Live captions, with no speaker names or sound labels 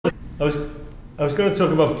I was going to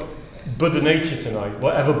talk about Buddha nature tonight,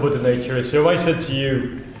 whatever Buddha nature is. So if I said to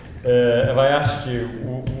you, if I asked you,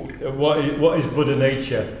 what is Buddha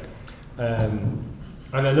nature? And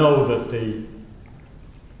I know that the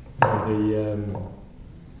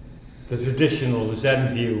traditional, the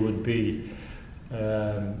Zen view would be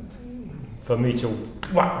for me to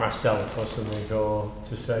whack myself or something, or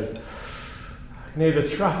to say, I can hear the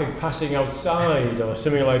traffic passing outside or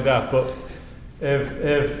something like that. But if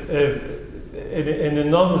in a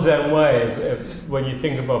non-Zen way, when you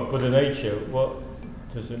think about Buddha nature, what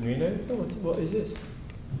does it mean? What is this?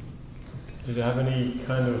 Does it have any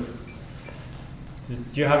kind of... Do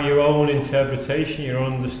you have your own interpretation, your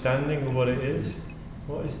own understanding of what it is?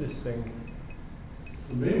 What is this thing?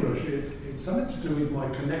 For me, Rush, it's something to do with my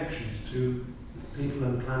connections to people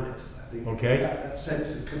and planet, I think. Okay. That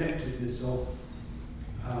sense of connectedness of...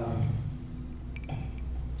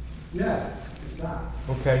 yeah, it's that.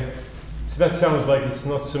 Okay. So that sounds like it's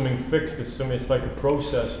not something fixed, it's like a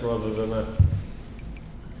process rather than a...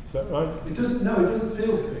 Is that right? It doesn't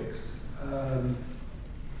feel fixed.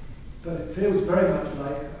 But it feels very much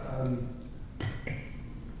like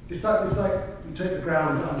it's like you take the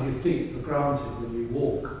ground under your feet for granted when you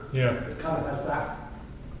walk. Yeah. It kind of has that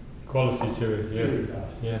quality to it. Yeah. feeling that.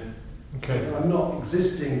 Yeah. Okay. So I'm not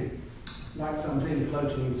existing like something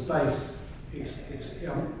floating in space.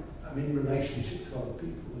 I'm in relationship to other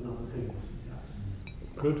people and other things. That's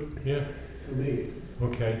Good. Yeah. for me.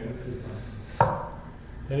 Okay.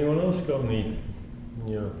 Anyone else got any?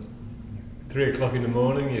 3 o'clock in the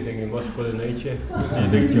morning, you're thinking, what's Buddha nature? What do you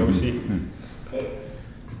think, Josie?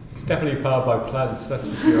 It's definitely powered by plants, that's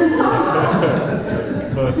for sure.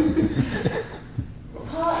 But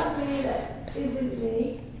part of me that isn't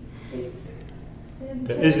me,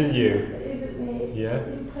 that isn't you? That isn't me, Yeah.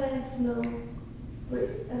 it's impersonal,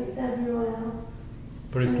 and it's everyone else.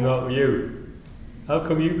 But it's not you. How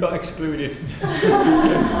come you got excluded?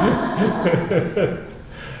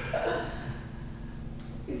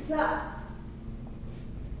 It's that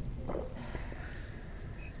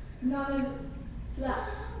none of that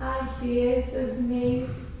ideas of me.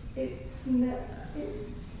 It's no.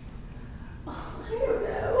 I don't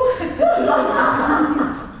know.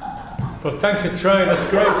 Well, thanks for trying. That's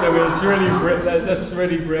great. I mean, it's really that's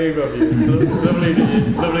really brave of you. It's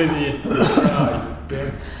lovely that you try.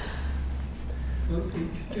 Yeah. Well,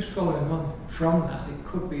 just following on from that, it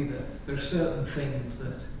could be that there are certain things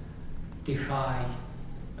that defy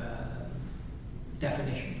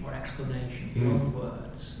definition or explanation beyond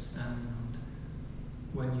words, and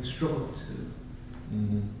when you struggle to,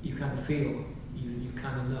 you kind of feel, you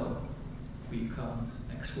kind of know, but you can't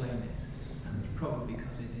explain it, and it's probably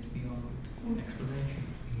because it is beyond explanation.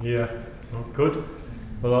 Yeah. Oh, good.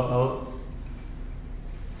 Well,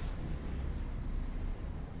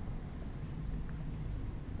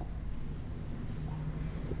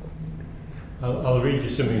 I'll read you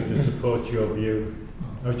something to support your view.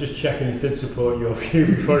 I was just checking it did support your view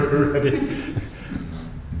before I read it.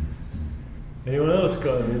 Anyone else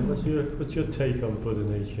got any? What's your take on Buddha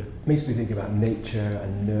nature? Makes me think about nature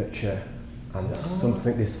and nurture and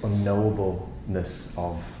something, this unknowableness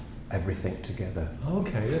of everything together.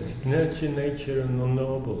 Okay, that's nurture, nature and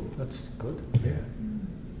unknowable. That's good. Yeah.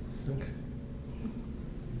 Thanks.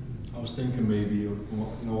 I was thinking maybe,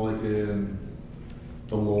 like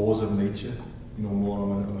the laws of nature, more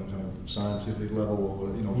on a kind of scientific level, or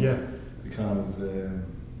yeah. the kind of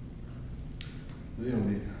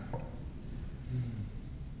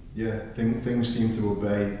things seem to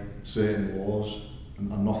obey certain laws,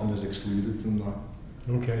 and nothing is excluded from that.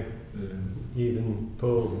 Okay. Even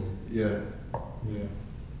Paul. Yeah.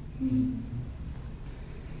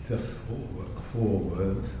 Just 4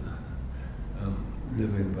 words.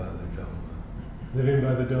 Living by the Dharma. Living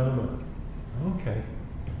by the Dharma. Okay.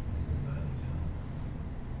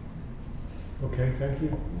 Okay, thank you.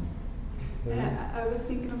 I was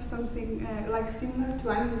thinking of something like similar to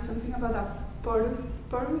animal, something about a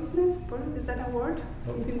porousness. Is that a word?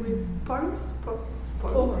 Something with porous? Porous.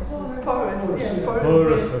 Yeah, porous.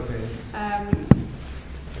 Porous, okay.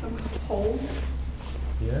 Some hole.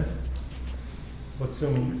 Yeah. What's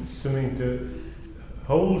something to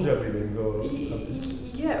holds everything, or?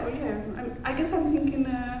 Yeah. I guess I'm thinking.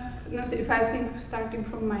 If I think starting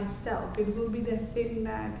from myself, it will be the thing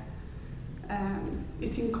that.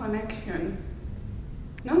 It's in connection.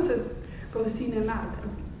 No, so it goes in and out.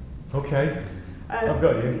 Okay, I've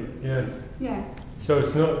got you. Yeah. Yeah. So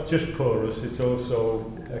it's not just porous; it's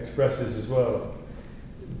also expresses as well.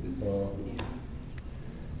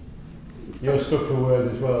 You're stuck for words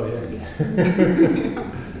as well, yeah.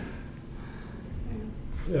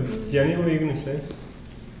 Jenny, what were you going to say?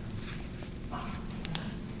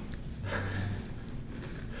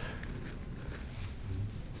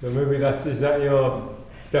 So maybe is that your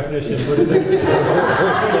definition of Buddha nature?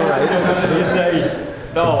 You say,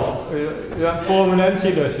 no, is that form and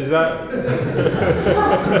emptiness, is that?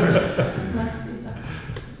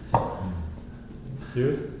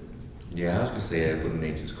 Stuart? Yeah, I was going to say Buddha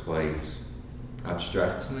nature's quite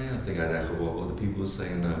abstract to me. I think I'd echo what other people are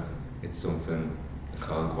saying, that it's something I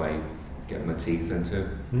can't quite get my teeth into.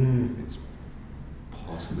 It's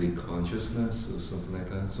possibly consciousness or something like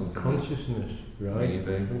that. Something Consciousness, right.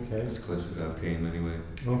 Maybe. Okay. As close as I came anyway.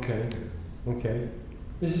 Okay. Okay.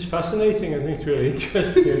 This is fascinating. I think it's really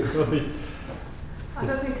interesting. Actually. I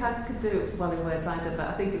don't think I could do it well in words either, but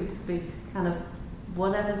I think it would just be kind of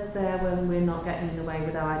whatever's there when we're not getting in the way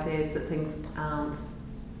with our ideas that things aren't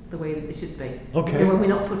the way that they should be. Okay. You know, when we're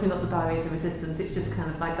not putting up the barriers of resistance, it's just kind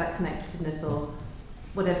of like that connectedness or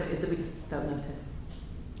whatever it is that we just don't notice.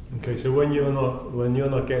 Okay, so when you're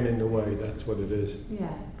not getting in the way, that's what it is.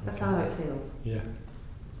 Yeah, that's Okay. how it feels. Yeah.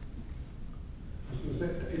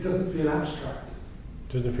 It doesn't feel abstract.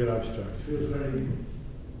 Doesn't feel abstract. It feels very,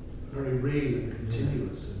 very real and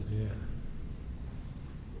continuous. Yeah.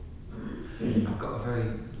 I've got a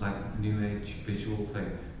very new age visual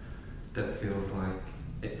thing that feels like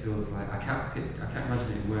I can't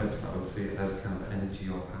imagine it in words, but I would see it as kind of energy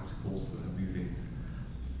or particles that are moving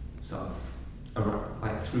sort of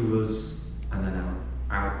around, through us and then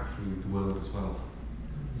out through the world as well.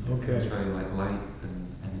 Okay. It's very light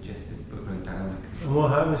and energetic, but very dynamic. And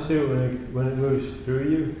what happens to it when it moves through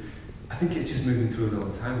you? I think it's just moving through us all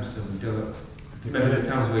the time, so we don't. Maybe there's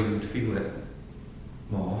times where you would feel it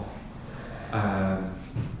more.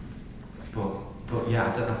 But yeah,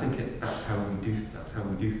 I think that's how we do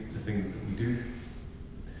the things that we do.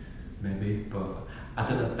 Maybe, but I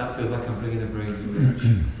don't know. That feels like I'm bringing a very new age.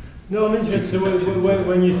 No, I'm interested. So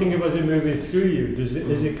when you think about it moving through you, is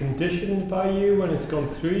it conditioned by you when it's gone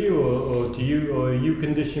through you, or are you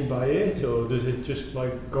conditioned by it, or does it just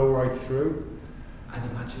go right through? I'd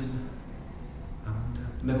imagine.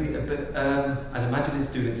 Maybe a bit. I'd imagine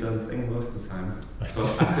it's doing its own thing most of the time,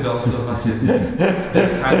 but I could also imagine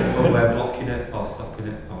there's times when we're blocking it or stopping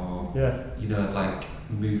it, or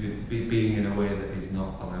moving, being in a way that is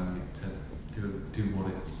not allowing it to do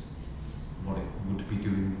what it would be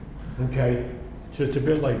doing. Okay, so it's a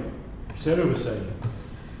bit like Sarah was saying.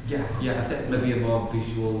 Yeah, I think maybe a more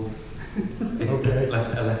visual, okay. a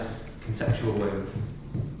less conceptual way of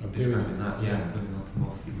describing that. Yeah, maybe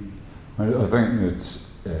more feeling. I think it's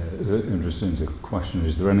interesting to question,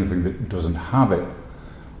 is there anything that doesn't have it?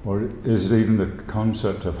 Or is it even the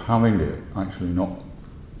concept of having it actually not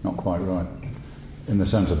quite right? In the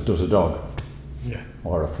sense of, does a dog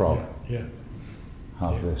or a frog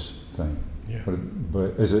have this thing? Yeah.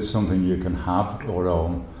 But is it something you can have or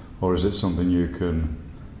own, or is it something you can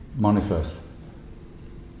manifest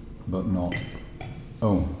but not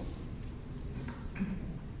own?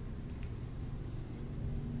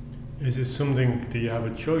 Is it something, do you have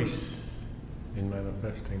a choice in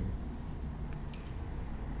manifesting?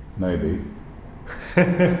 Maybe.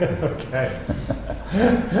 Okay.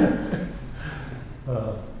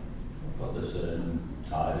 I've got this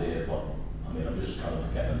idea, but I'm just kind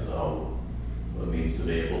of getting into the whole what it means to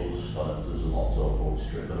be a Buddhist. There's a lot of talk about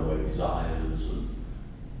stripping away desires and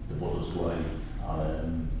the Buddhist way.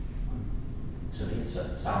 And to me, it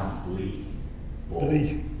sounds bleak.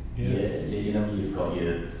 Bleak. Yeah, you've got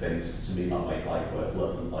your things to me not make life worth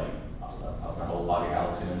living, having a whole bag of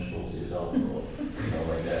Galaxy minstrels to yourself, or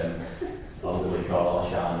a lovely car,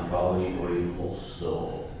 shiny car, or even lust,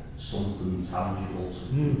 or something tangible,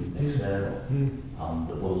 something external. And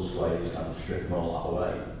the Buddhist way is kind of stripping all that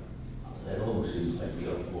away. It almost seems like you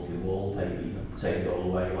got lovely wallpaper, take it all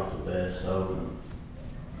away, you have to bare stone.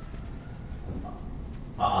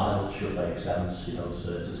 I know it should make sense, to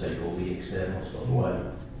take all the external stuff away.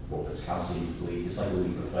 But it can't seem to lead. It's like a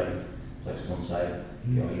leap of faith. It's like someone saying,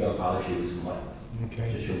 you got a parachute and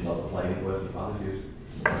just jumped out the plane with your parachute.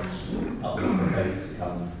 That leap of faith to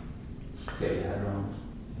kind of get your head around.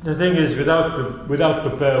 The thing is, without the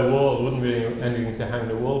bare wall, there wouldn't be anything to hang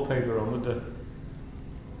the wallpaper on, would there?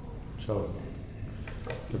 So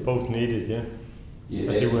they're both needed,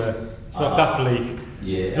 as you were. It's not that bleak.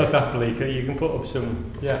 It's not that bleak. You can put up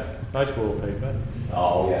some nice wallpaper.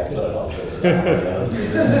 Oh yeah, so that's it. That makes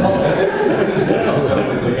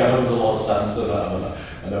a lot of sense.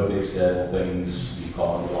 I know the external things, you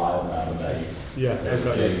can't rely on them, and they James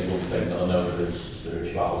would think that I know that there's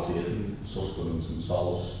spirituality and sustenance and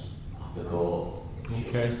solace at the core.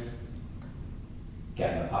 Okay.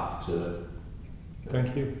 Getting a path to it.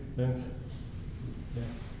 Thank you. Thanks. Yeah.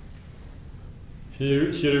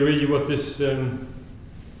 Should I read you what this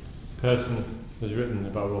person has written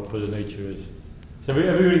about what Buddha nature is? So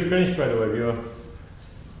everybody finished, by the way.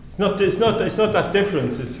 It's not that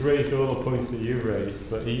different. It's raised all the points that you raised,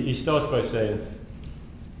 but he starts by saying,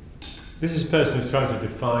 this is a person who's trying to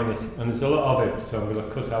define it, and there's a lot of it, so I'm going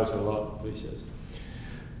to cut out a lot, he says.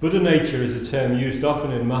 Buddha nature is a term used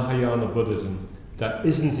often in Mahayana Buddhism that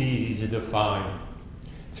isn't easy to define.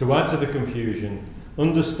 To add to the confusion,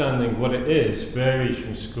 understanding what it is varies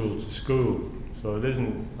from school to school, so it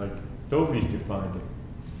isn't like nobody's defined it.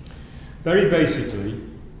 Very basically,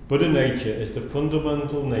 Buddha nature is the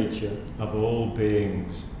fundamental nature of all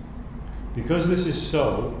beings. Because this is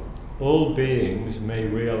so, all beings may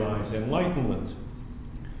realize enlightenment.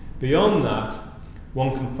 Beyond that,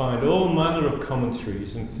 one can find all manner of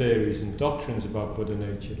commentaries and theories and doctrines about Buddha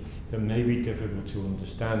nature that may be difficult to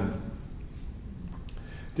understand.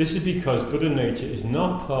 This is because Buddha nature is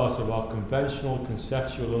not part of our conventional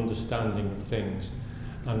conceptual understanding of things,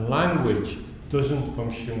 and language doesn't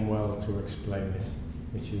function well to explain it,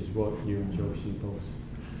 which is what you and Joshi both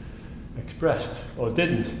expressed, or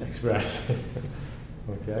didn't express.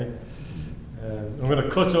 Okay? I'm going to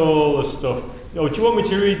cut all the stuff. Oh, do you want me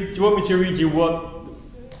to read you what?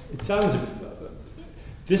 It sounds.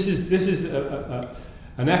 This is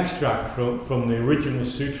an extract from the original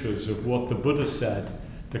sutras of what the Buddha said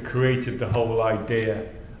that created the whole idea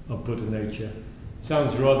of Buddha nature. It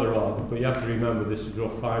sounds rather odd, but you have to remember this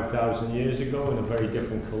was 5,000 years ago in a very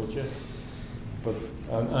different culture. But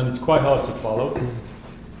and it's quite hard to follow.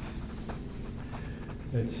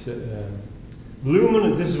 It's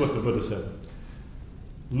luminous. This is what the Buddha said.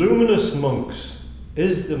 Luminous monks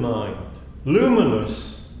is the mind.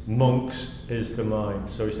 Luminous monks is the mind.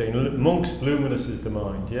 So he's saying monks, luminous is the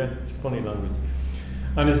mind. Yeah, it's funny language.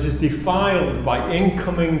 And it is defiled by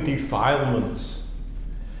incoming defilements.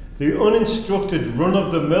 The uninstructed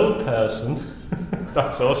run-of-the-mill person,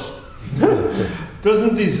 that's us,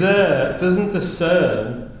 doesn't discern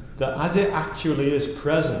that as it actually is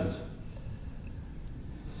present.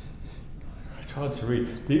 It's hard to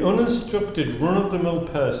read. The uninstructed run-of-the-mill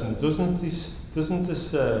person doesn't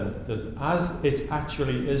discern that as it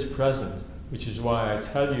actually is present, which is why I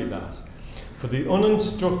tell you that. For the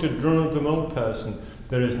uninstructed run-of-the-mill person,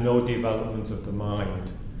 there is no development of the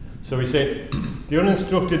mind. So we say the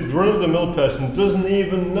uninstructed run-of-the-mill person doesn't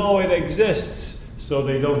even know it exists, so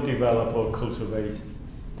they don't develop or cultivate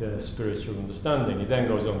the spiritual understanding. He then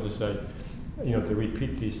goes on to say, they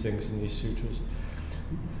repeat these things in these sutras.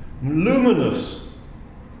 Luminous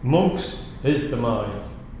monks is the mind,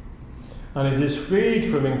 and it is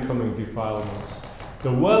freed from incoming defilements.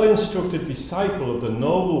 The well-instructed disciple of the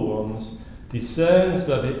noble ones discerns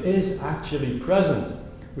that it is actually present,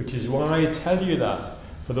 which is why I tell you that.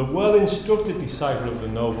 For the well-instructed disciple of the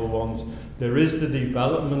noble ones, there is the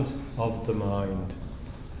development of the mind.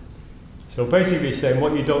 So basically saying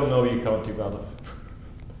what you don't know you can't develop.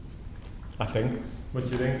 I think. What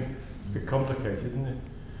do you think? It's a bit complicated, isn't it?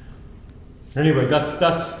 Anyway,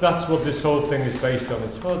 that's what this whole thing is based on.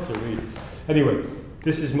 It's hard to read. Anyway,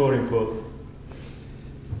 this is more important.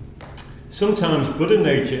 Sometimes Buddha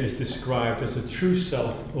nature is described as a true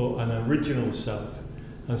self or an original self,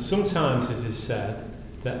 and sometimes it is said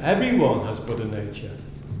that everyone has Buddha nature.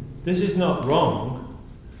 This is not wrong,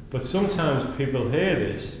 but sometimes people hear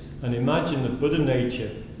this and imagine that Buddha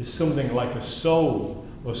nature is something like a soul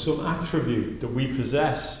or some attribute that we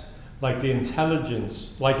possess, like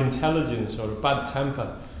intelligence or a bad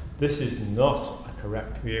temper. This is not a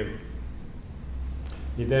correct view.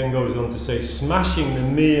 He then goes on to say, smashing the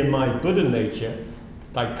me and my Buddha nature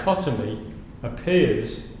dichotomy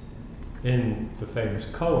appears in the famous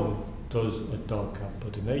koan, does a dog have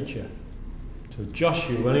Buddha nature? So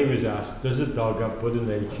Joshua, when he was asked, does a dog have Buddha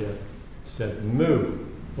nature, said moo,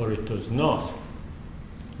 or it does not.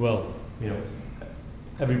 Well,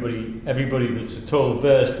 everybody that's at all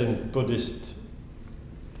versed in Buddhist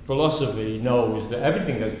philosophy knows that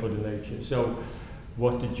everything has Buddha nature. So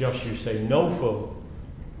what did Joshua say no for?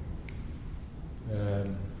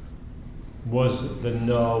 Was the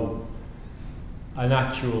no an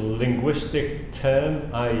actual linguistic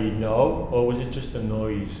term, i.e. no, or was it just a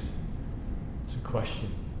noise? It's a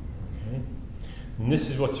question. Okay? And this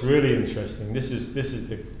is what's really interesting. This is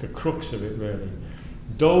the crux of it, really.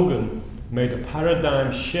 Dogen made a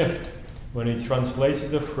paradigm shift when he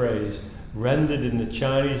translated a phrase rendered in the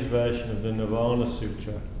Chinese version of the Nirvana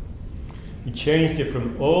Sutra. He changed it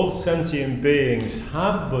from all sentient beings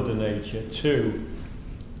have Buddha nature to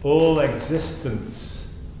all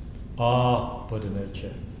existence are Buddha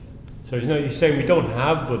nature. So he's saying we don't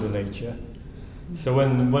have Buddha nature. So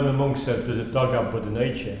when the monk said, does a dog have Buddha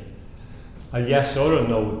nature? A yes or a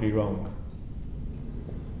no would be wrong.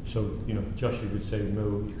 So, Joshua would say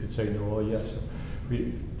no, you could say no or yes.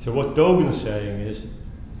 So what Dogen's saying is,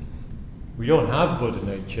 we don't have Buddha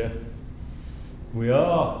nature, we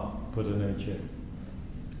are Buddha nature.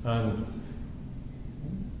 And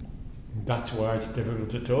that's why it's difficult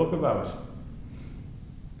to talk about.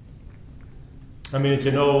 I mean, it's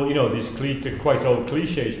an old, they're quite old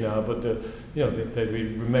cliches now, but they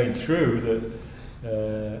remain true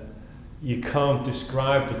that you can't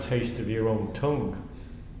describe the taste of your own tongue.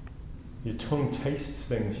 Your tongue tastes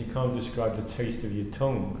things. You can't describe the taste of your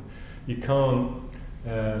tongue. You can't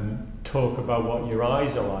talk about what your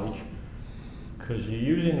eyes are like because you're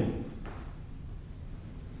using them.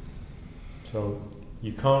 So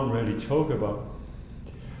you can't really talk about.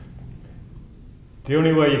 The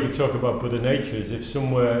only way you could talk about Buddha nature is if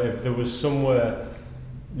there was somewhere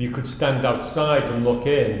you could stand outside and look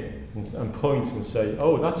in and point and say,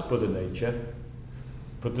 oh, that's Buddha nature.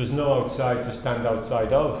 But there's no outside to stand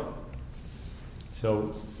outside of.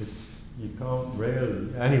 So you can't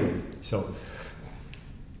really. Anyway, so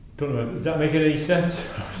don't know. Does that make any sense?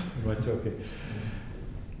 Am I talking?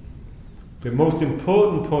 The most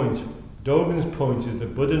important point, Dogen's point, is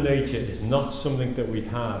that Buddha nature is not something that we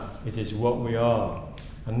have. It is what we are,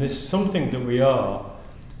 and this something that we are,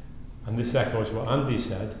 and this echoes what Andy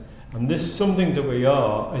said. And this something that we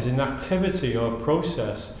are is an activity or a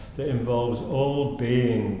process that involves all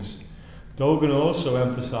beings. Dogen also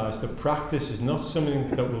emphasized that practice is not something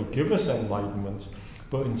that will give us enlightenment,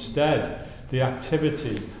 but instead the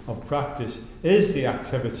activity of practice is the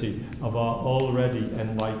activity of our already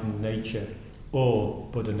enlightened nature, or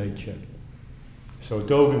Buddha nature. So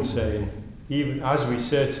Dogen's saying, even as we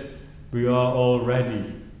sit, we are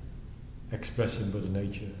already expressing Buddha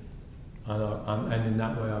nature, and in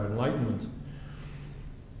that way our enlightenment.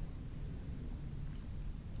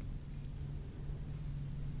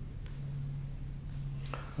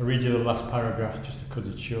 I'll read you the last paragraph just to cut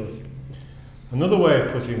it short. Another way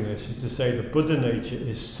of putting this is to say that Buddha nature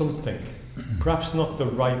is something, perhaps not the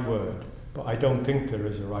right word, but I don't think there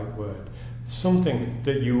is a right word. Something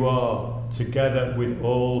that you are together with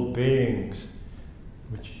all beings,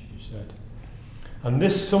 which you said. And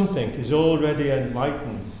this something is already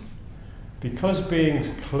enlightened. Because beings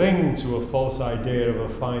cling to a false idea of a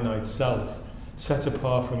finite self, set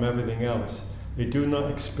apart from everything else, they do not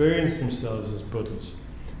experience themselves as Buddhas.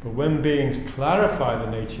 But when beings clarify the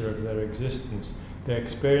nature of their existence, they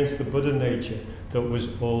experience the Buddha nature that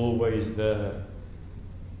was always there.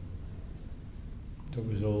 That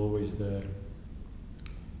was always there.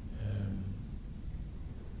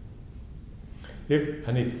 He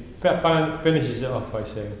finishes it off by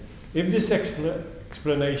saying, if this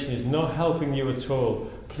explanation is not helping you at all,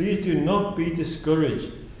 please do not be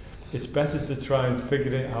discouraged. It's better to try and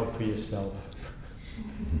figure it out for yourself.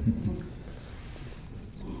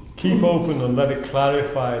 Keep open and let it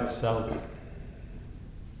clarify itself.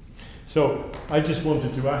 So, I just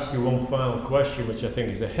wanted to ask you one final question, which I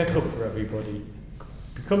think is a hiccup for everybody.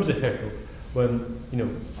 It becomes a hiccup when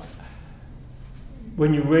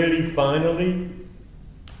you really finally,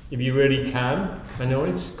 if you really can, I know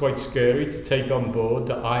it's quite scary to take on board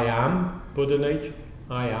that I am Buddha nature.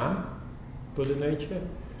 I am Buddha nature.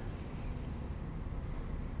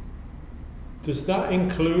 Does that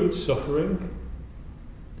include suffering?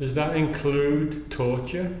 Does that include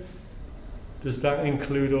torture? Does that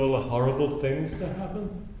include all the horrible things that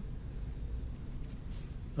happen?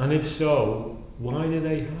 And if so, why do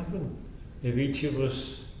they happen? If each of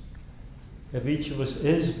us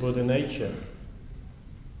is Buddha nature,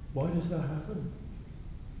 why does that happen?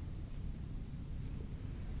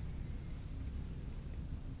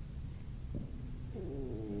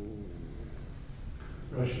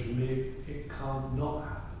 Rosh, for me, it can't not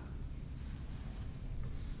happen.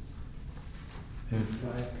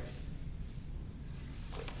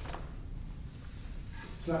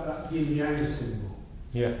 It's like that yin-yang symbol.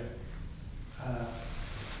 Yeah.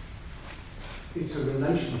 It's a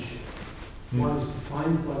relationship. One is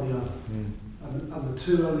defined by the other. And the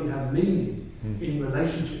two only have meaning in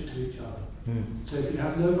relationship to each other. So if you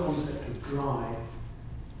have no concept of dry,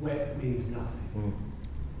 wet means nothing.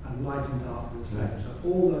 And light and dark are the same. So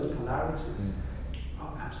all those polarities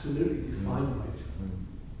are absolutely defined by each other.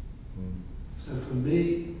 So for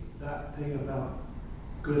me, that thing about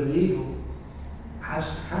good and evil has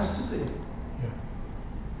to be. Yeah.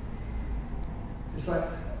 It's like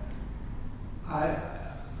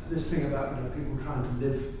this thing about people trying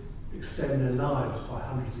to extend their lives by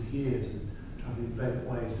hundreds of years and trying to invent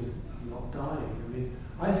ways of not dying. I mean,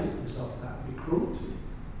 I think to myself that would be cruelty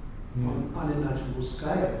on an unimaginable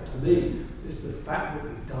scale. To me, it's the fact that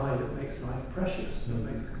we die that makes life precious, that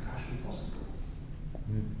makes compassion possible.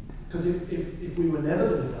 Because if we were never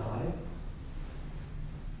going to die,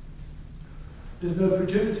 there's no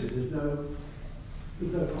fragility, there's no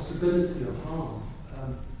possibility of harm.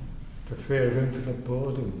 The fear of infinite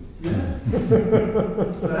boredom. Yeah.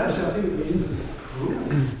 But actually, I think it would be infinite cruel.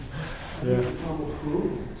 Yeah. Far more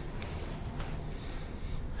cruel.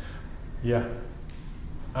 Yeah.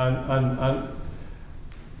 And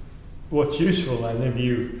what's useful then,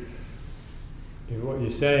 if what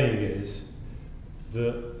you're saying is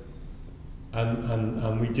that,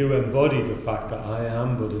 and we do embody the fact that I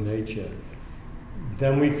am Buddha nature,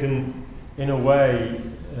 then we can, in a way,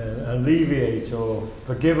 alleviate or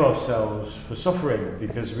forgive ourselves for suffering,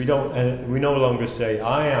 because we no longer say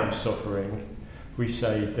I am suffering. We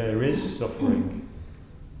say there is suffering.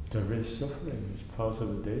 There is suffering. It's part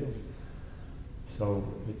of the deal. So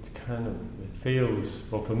it feels,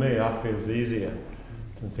 well, for me, that feels easier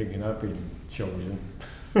than thinking I've been chosen.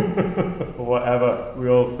 Or whatever we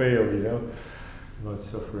all feel, about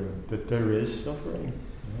suffering. That there is suffering.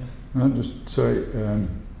 I'll just say,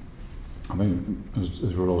 I think,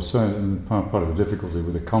 as we're all saying, part of the difficulty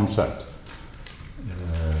with the concept,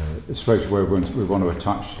 straight away we want to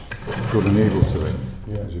attach good and evil to it,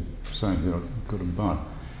 as you're saying, good and bad.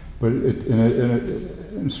 But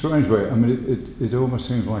in a strange way, I mean, it almost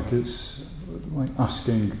seems like it's like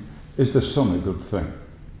asking, is the sun a good thing?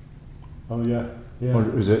 Oh yeah.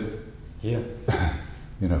 Or is it? Yeah.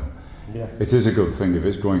 Yeah. It is a good thing if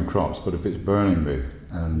it's growing crops, but if it's burning me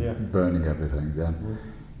and burning everything, then.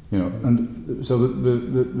 And so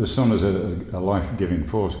the sun as a life-giving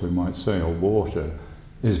force, we might say, or water,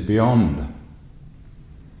 is beyond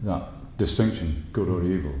that distinction, good or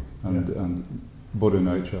evil. And Buddha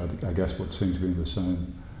nature, I guess, would seem to be in the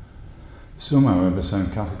same, somehow in the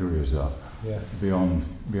same category as that. Yeah. Beyond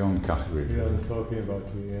category. Beyond talking about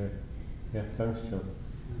you, yeah. Thanks, John.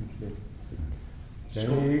 Thank you.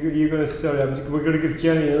 Jenny, you're going to start. We're going to give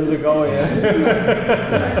Jenny another go, I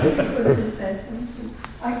just say something.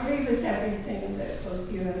 I agree with everything that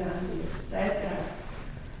both you and Andy have said now,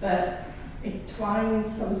 but it twines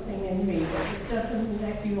something in me that it doesn't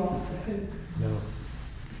let you off the hook. No.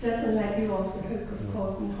 It doesn't let you off the hook of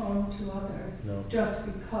causing harm to others, just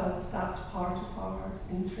because that's part of our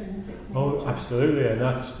intrinsic nature. Oh, absolutely, and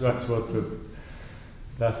that's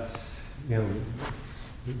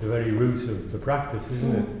the very root of the practice,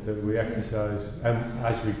 isn't it? That we exercise,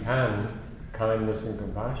 as we can, kindness and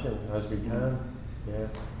compassion, as we can. Yeah,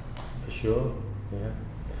 for sure. Yeah,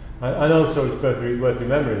 and also it's worth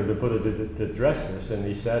remembering that the Buddha did address this, and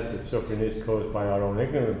he said that suffering is caused by our own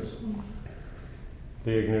ignorance.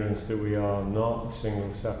 The ignorance that we are not a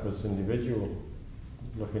single, separate individual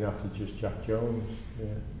looking after just Jack Jones. Yeah.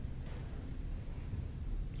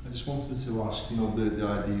 I just wanted to ask, the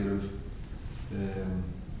idea of, in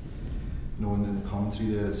the commentary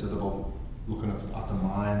there it said about looking at the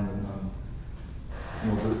mind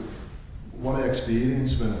and what I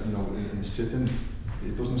experience when in sitting,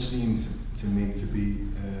 it doesn't seem to me to be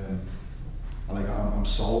like I'm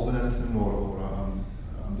solving anything or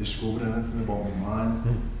I'm discovering anything about my mind.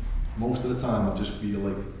 Most of the time I just feel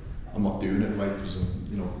like I'm not doing it right because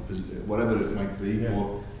whatever it might be. Yeah.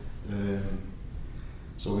 But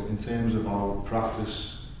so in terms of how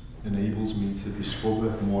practice enables me to discover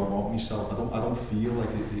more about myself, I don't feel like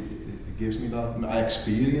it gives me that. I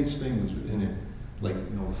experience things in it, like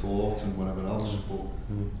thought and whatever else, but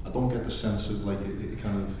I don't get the sense of like it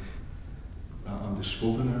kind of I'm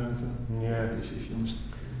discovering anything. Yeah. If you understand.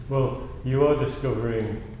 Well, you are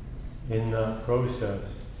discovering in that process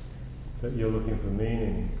that you're looking for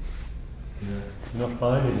meaning. Yeah. You're not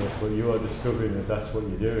finding it, but you are discovering that that's what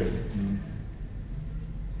you're doing.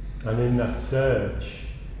 And in that search,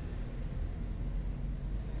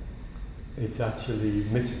 it's actually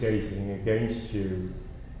mitigating against you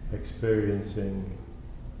experiencing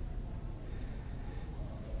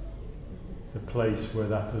the place where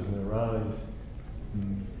that doesn't arise.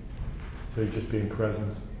 So you're just being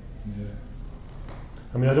present. Yeah.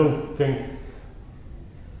 I mean, I don't think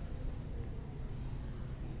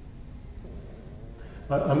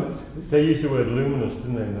they use the word luminous,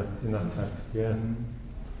 didn't they, in that text? Yeah.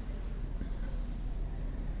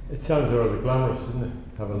 It sounds rather glamorous, doesn't it?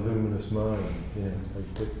 Have a luminous mind. Yeah.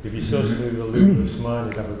 Like if you saw somebody with a luminous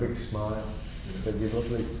mind, you'd have a big smile. It'd be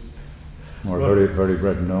lovely. Or a very, very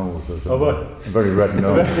red nose or something. Oh, what? A very red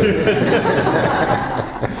nose.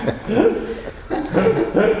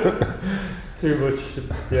 Too much,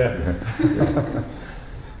 yeah.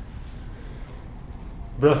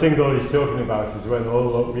 But I think all he's talking about is when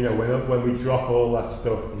when we drop all that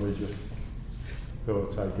stuff and we just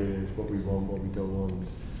thoughts, ideas, what we want, what we don't want,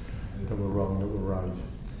 that we're wrong, that we're right,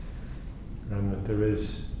 and that there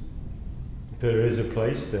is a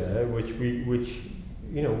place there which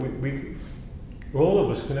all of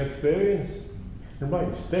us can experience. It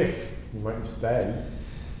mightn't stick, it mightn't stay,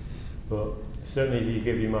 but certainly if you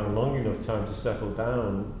give your mind long enough time to settle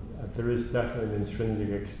down, there is definitely an intrinsic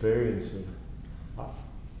experience of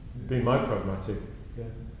being my pragmatic. Yeah.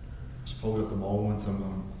 I suppose at the moment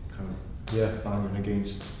I'm kind of banging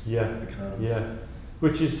against the kind of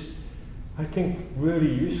which is, I think,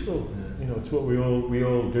 really useful. You know, it's what we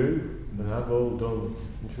all do and have all done.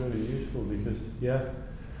 It's really useful because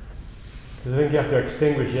I think you have to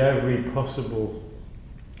extinguish every possible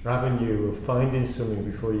avenue of finding something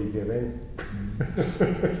before you give in.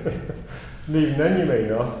 And even then you may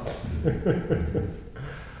not.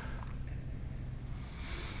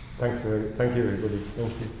 Thank you everybody.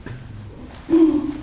 Thank you.